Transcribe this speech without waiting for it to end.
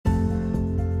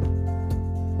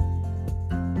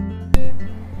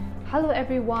Hello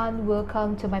everyone,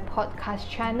 welcome to my podcast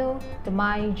channel, The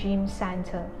My Gym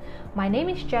Center. My name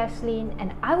is Jaslyn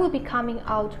and I will be coming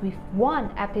out with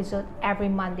one episode every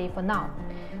Monday for now.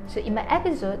 So in my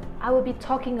episode, I will be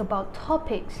talking about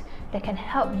topics that can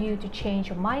help you to change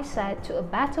your mindset to a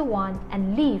better one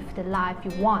and live the life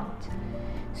you want.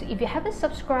 So if you haven't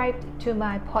subscribed to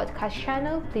my podcast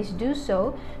channel, please do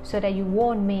so that you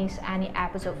won't miss any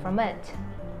episode from it.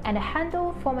 And the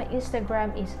handle for my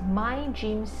Instagram is My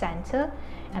Gym Center,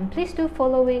 and please do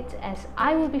follow it as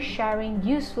I will be sharing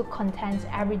useful content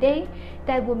every day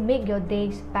that will make your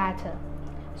days better.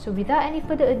 So without any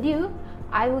further ado,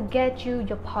 I will get you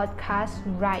your podcast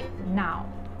right now.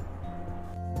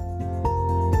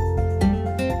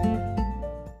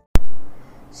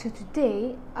 So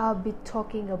today I'll be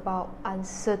talking about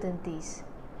uncertainties.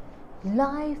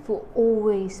 Life will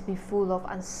always be full of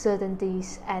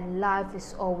uncertainties and life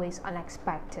is always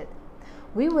unexpected.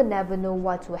 We will never know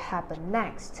what will happen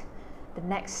next. The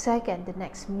next second, the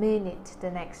next minute, the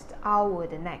next hour,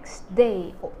 the next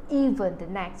day, or even the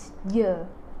next year.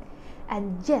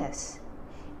 And yes,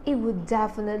 it would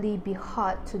definitely be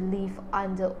hard to live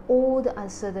under all the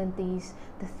uncertainties,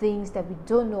 the things that we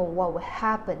don't know what will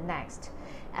happen next.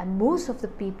 And most of the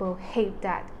people hate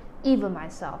that, even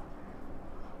myself.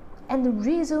 And the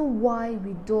reason why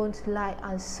we don't like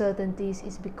uncertainties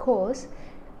is because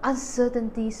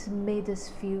uncertainties made us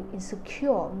feel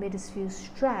insecure, made us feel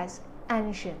stressed,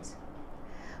 anxious.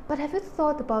 But have you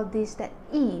thought about this, that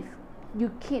if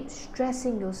you keep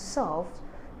stressing yourself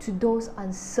to those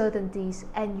uncertainties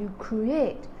and you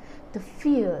create the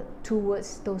fear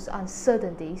towards those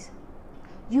uncertainties,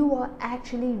 you are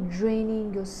actually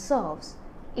draining yourselves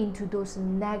into those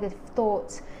negative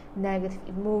thoughts, negative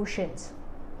emotions.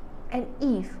 And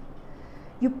if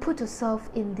you put yourself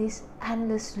in this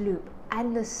endless loop,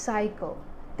 endless cycle,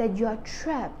 that you are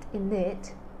trapped in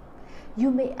it,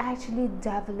 you may actually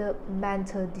develop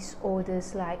mental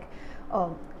disorders like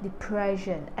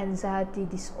depression, anxiety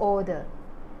disorder,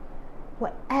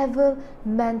 whatever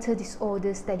mental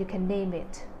disorders that you can name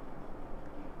it.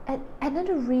 And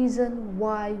another reason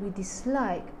why we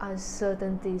dislike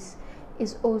uncertainties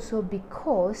is also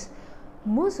because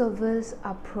most of us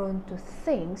are prone to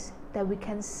things that we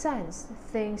can sense,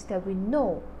 things that we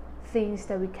know, things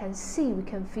that we can see, we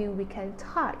can feel, we can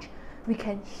touch, we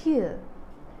can hear.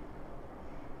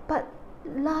 But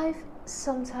life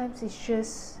sometimes is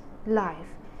just life,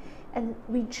 and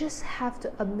we just have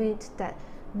to admit that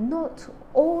not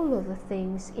all of the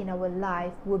things in our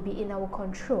life will be in our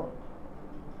control.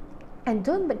 And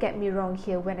don't get me wrong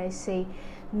here when I say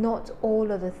not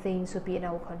all of the things will be in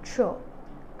our control.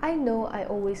 I know I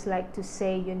always like to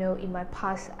say, in my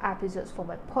past episodes for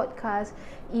my podcast,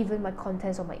 even my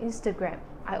contents on my Instagram,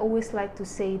 I always like to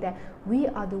say that we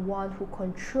are the one who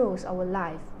controls our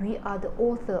life. We are the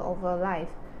author of our life.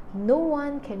 No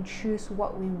one can choose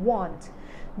what we want.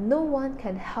 No one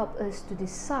can help us to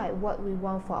decide what we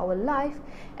want for our life,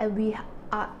 and we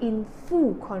are in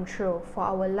full control for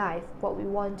our life, what we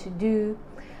want to do,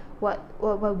 what we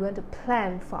want to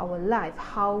plan for our life,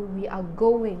 how we are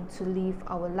going to live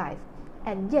our life.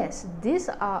 And yes, these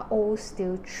are all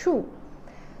still true.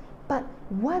 But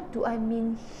what do I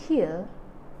mean here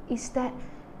is that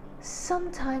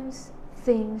sometimes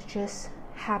things just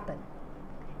happen.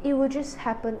 It will just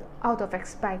happen out of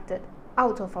expected,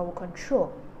 out of our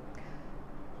control.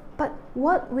 But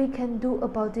what we can do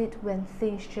about it when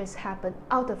things just happen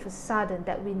out of a sudden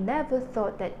that we never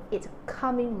thought that it's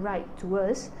coming right to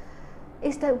us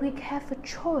is that we have a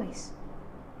choice.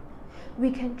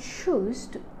 We can choose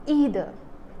to either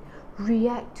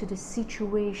react to the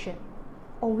situation,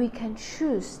 or we can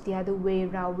choose the other way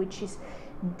around, which is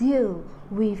deal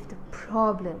with the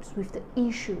problems, with the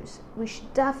issues, which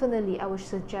definitely I would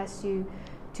suggest you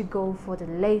to go for the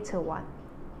later one,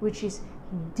 which is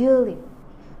dealing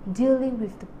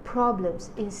with the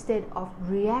problems instead of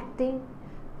reacting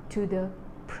to the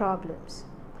problems.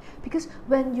 Because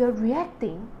when you're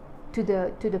reacting to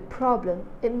the problem,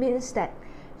 it means that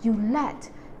you let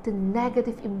the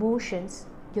negative emotions,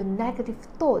 your negative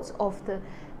thoughts of the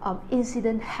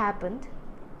incident happened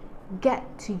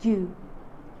get to you,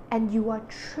 and you are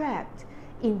trapped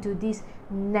into these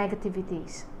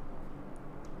negativities.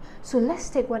 So let's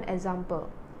take one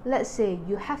example. Let's say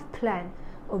you have planned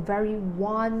a very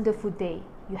wonderful day.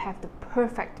 You have the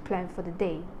perfect plan for the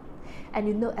day, and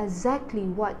you know exactly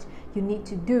what you need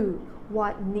to do,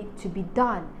 what needs to be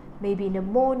done. Maybe in the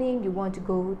morning you want to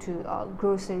go to a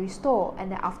grocery store,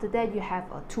 and then after that you have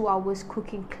a 2 hours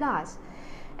cooking class,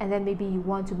 and then maybe you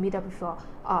want to meet up with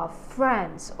your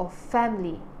friends or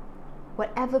family.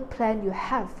 Whatever plan you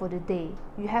have for the day,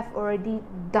 you have already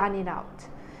done it out.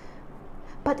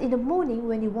 But in the morning,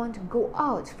 when you want to go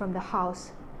out from the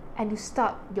house and you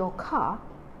start your car,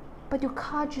 but your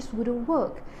car just wouldn't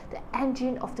work. The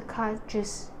engine of the car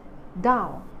just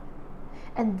down.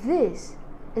 And this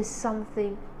is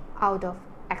something out of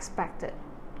expected.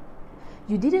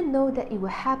 You didn't know that it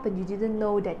would happen. You didn't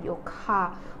know that your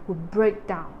car would break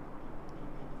down.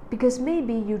 Because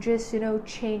maybe you just,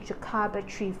 changed the car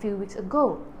battery a few weeks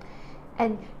ago.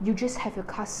 And you just have your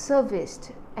car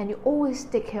serviced. And you always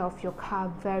take care of your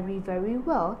car very, very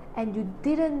well. And you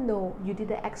didn't know, you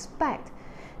didn't expect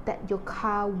that your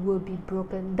car will be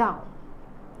broken down.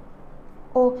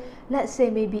 Or let's say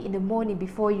maybe in the morning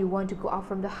before you want to go out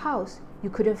from the house, you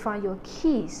couldn't find your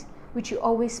keys, which you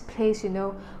always place,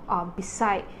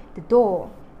 beside the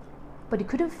door. But you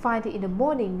couldn't find it in the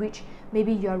morning, which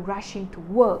maybe you're rushing to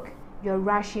work, you're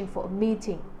rushing for a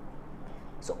meeting.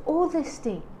 So all this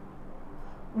thing,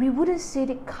 we wouldn't see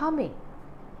it coming.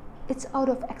 It's out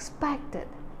of expected.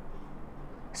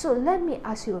 So let me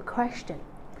ask you a question.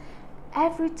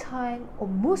 Every time, or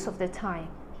most of the time,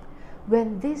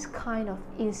 when this kind of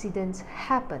incidents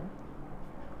happen,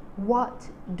 what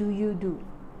do you do?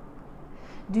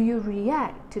 Do you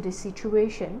react to the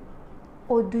situation,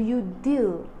 or do you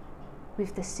deal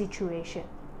with the situation?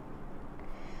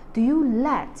 Do you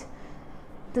let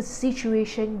the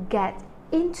situation get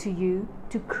into you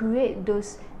to create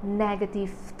those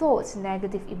negative thoughts,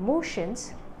 negative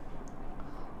emotions,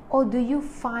 or do you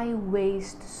find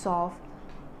ways to solve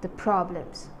the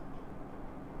problems?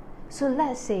 So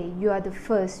let's say you are the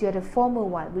former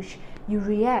one, which you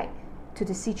react to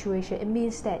the situation. It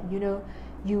means that you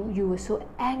were so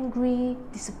angry,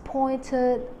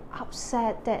 disappointed,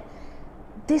 upset that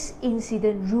this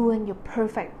incident ruined your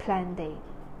perfect planned day.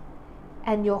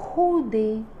 And your whole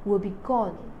day will be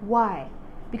gone. Why?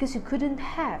 Because you couldn't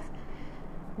have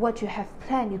what you have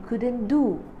planned, you couldn't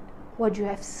do what you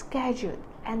have scheduled,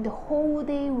 and the whole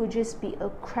day will just be a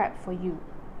crap for you.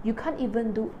 You can't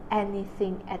even do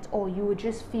anything at all. You will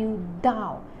just feel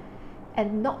down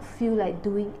and not feel like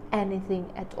doing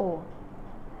anything at all.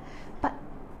 But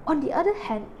on the other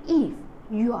hand, if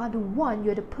you're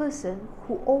the person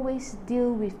who always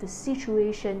deal with the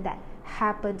situation that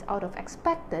happened out of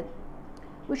expected,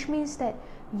 which means that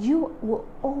you will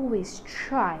always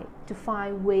try to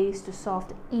find ways to solve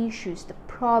the issues, the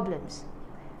problems.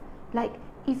 Like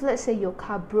if let's say your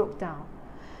car broke down,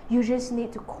 you just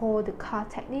need to call the car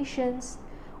technicians,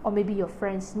 or maybe your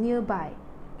friends nearby,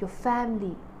 your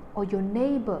family, or your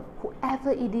neighbor,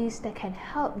 whoever it is that can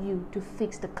help you to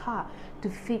fix the car, to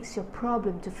fix your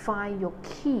problem, to find your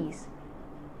keys.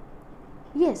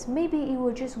 Yes, maybe it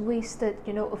will just wasted,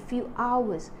 a few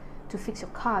hours to fix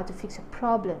your car, to fix your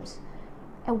problems.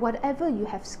 And whatever you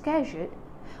have scheduled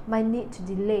might need to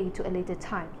delay to a later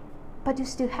time. But you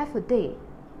still have a day.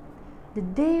 The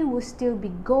day will still be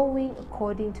going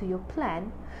according to your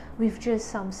plan, with just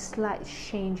some slight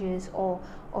changes or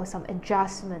some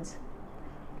adjustments.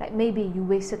 Like maybe you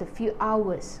wasted a few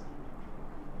hours.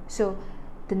 So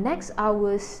the next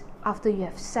hours, after you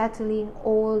have settling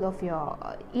all of your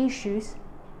issues,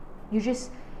 you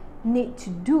just need to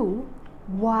do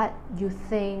what you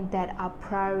think that are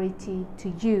priority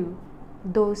to you,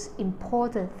 those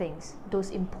important things, those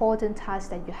important tasks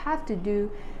that you have to do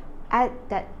at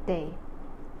that day.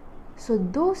 So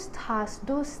those tasks,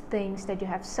 those things that you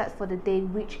have set for the day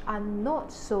which are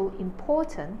not so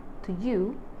important to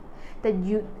you, that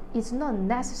it's not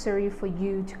necessary for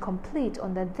you to complete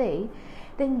on that day,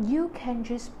 then you can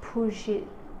just push it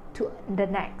to the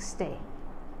next day.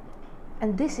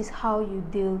 And this is how you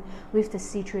deal with the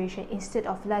situation instead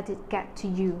of let it get to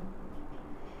you.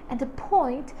 And the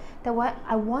point that what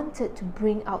I wanted to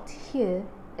bring out here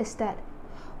is that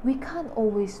we can't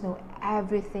always know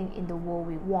everything in the world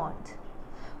we want.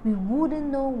 We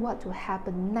wouldn't know what will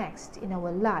happen next in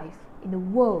our life, in the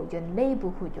world, your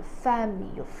neighborhood, your family,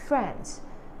 your friends.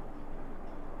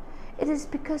 It is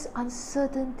because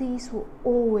uncertainties will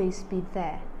always be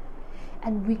there,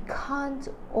 and we can't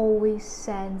always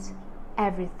sense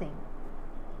everything.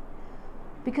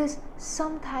 Because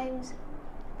sometimes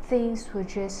things will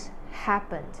just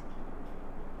happen.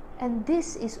 And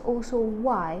this is also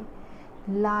why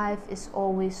life is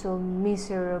always so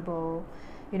miserable,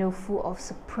 full of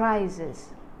surprises.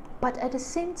 But at the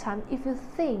same time, if you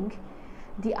think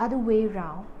the other way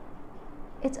around,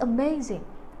 it's amazing.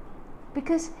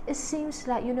 Because it seems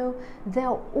like, there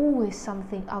are always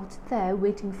something out there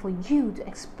waiting for you to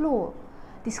explore,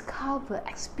 discover,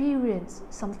 experience,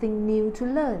 something new to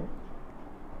learn.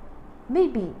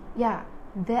 Maybe,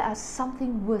 there are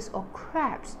something worse or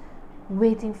crabs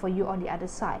waiting for you on the other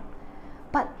side.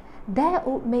 But there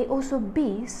may also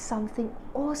be something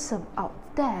awesome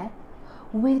out there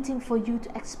waiting for you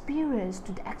to experience,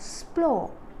 to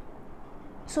explore.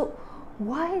 So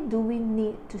why do we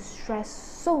need to stress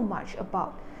so much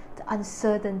about the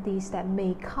uncertainties that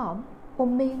may come or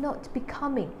may not be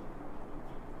coming?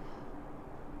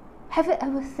 Have you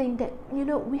ever think that,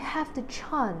 we have the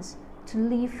chance to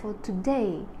live for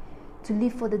today, to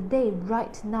live for the day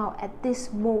right now at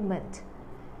this moment?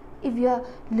 If you're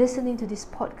listening to this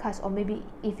podcast, or maybe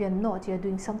if you're not, you're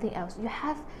doing something else, you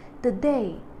have the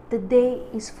day. The day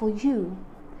is for you.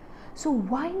 So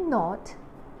why not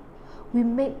we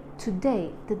make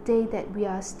today, the day that we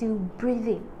are still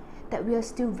breathing, that we are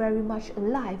still very much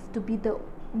alive, to be the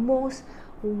most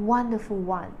wonderful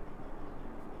one.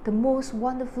 The most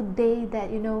wonderful day that,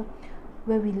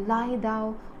 when we lie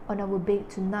down on our bed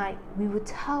tonight, we will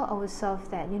tell ourselves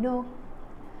that,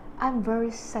 I'm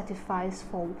very satisfied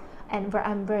and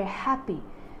I'm very happy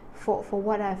for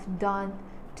what I've done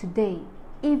today.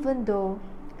 Even though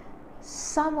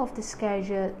some of the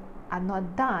schedule are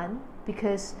not done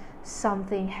because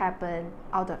something happened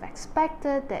out of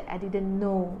expected that I didn't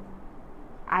know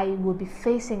I will be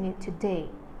facing it today.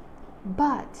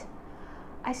 But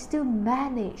I still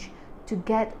manage to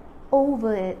get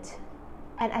over it,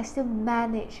 and I still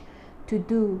manage to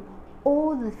do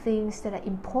all the things that are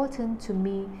important to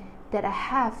me, that I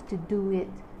have to do it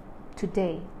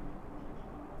today.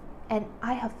 And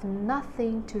I have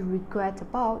nothing to regret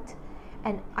about,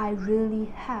 and I really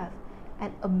have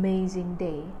an amazing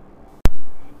day.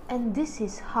 And this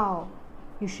is how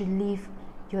you should live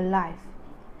your life.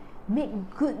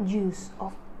 Make good use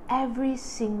of every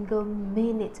single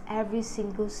minute, every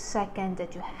single second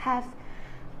that you have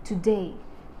today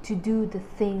to do the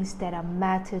things that are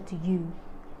matter to you.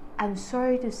 I'm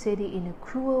sorry to say it in a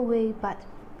cruel way, but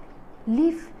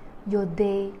live your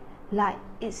day like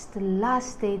it's the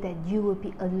last day that you will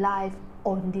be alive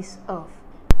on this earth.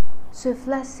 So if,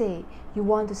 let's say, you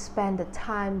want to spend the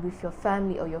time with your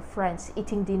family or your friends,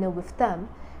 eating dinner with them,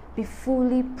 be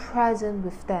fully present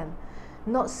with them.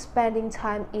 Not spending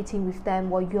time eating with them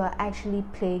while you are actually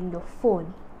playing your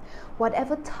phone.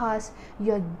 Whatever task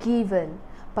you are given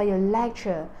by your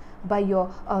lecturer, by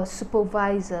your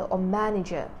supervisor or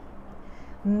manager,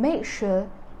 make sure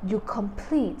you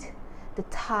complete the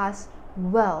task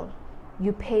well.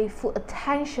 You pay full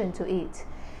attention to it,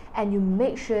 and you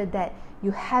make sure that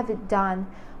you have it done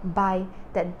by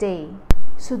that day.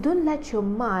 So don't let your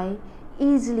mind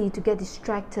easily to get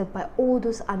distracted by all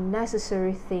those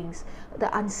unnecessary things,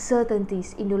 the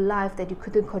uncertainties in your life that you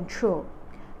couldn't control.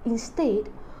 Instead,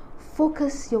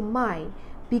 focus your mind,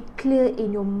 be clear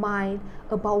in your mind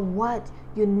about what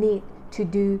you need to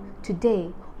do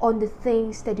today, on the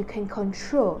things that you can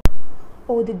control,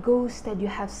 or the goals that you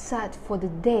have set for the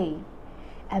day,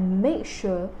 and make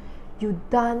sure you've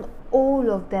done all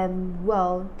of them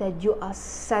well, that you are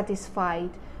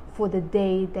satisfied for the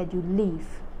day that you live.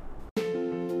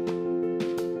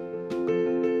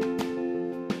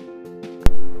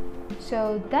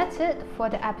 So that's it for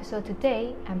the episode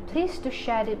today, and please do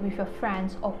share it with your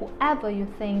friends or whoever you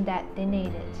think that they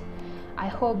need it. I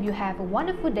hope you have a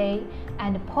wonderful day,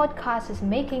 and the podcast is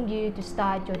making you to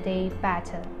start your day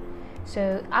better.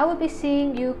 So I will be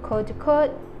seeing you quote to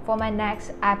quote for my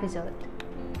next episode.